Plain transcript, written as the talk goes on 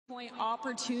Point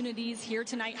opportunities here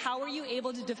tonight. How were you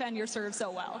able to defend your serve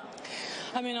so well?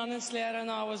 I mean, honestly, I don't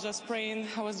know. I was just praying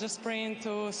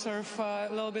to serve a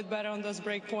little bit better on those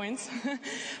break points.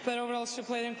 But overall, she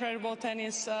played incredible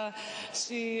tennis.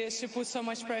 She put so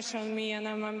much pressure on me, and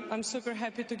I'm super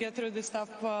happy to get through this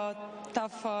tough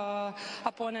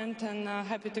opponent, and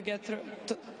happy to get through.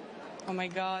 Oh my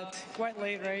God, quite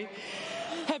late, right?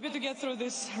 Happy to get through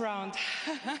this round.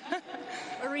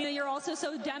 Aryna, you're also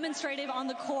so demonstrative on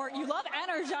the court. You love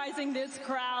energizing this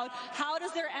crowd. How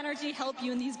does their energy help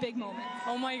you in these big moments?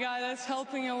 Oh my God, that's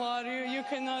helping a lot. You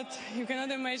cannot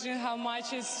imagine how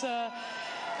much it's.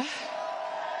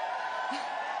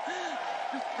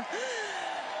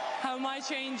 How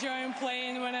much I enjoy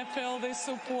playing when I feel this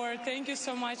support. Thank you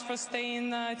so much for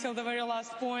staying till the very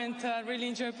last point. I really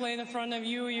enjoy playing in front of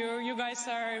you. You guys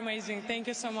are amazing. Thank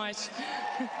you so much.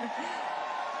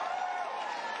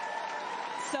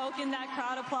 Soak in that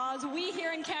crowd applause. We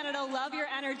here in Canada love your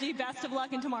energy. Best of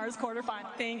luck in tomorrow's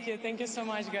quarterfinal. Thank you. Thank you so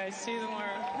much, guys. See you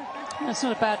tomorrow. That's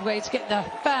not a bad way to get the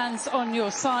fans on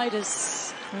your side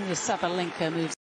as Aryna Sabalenka moves.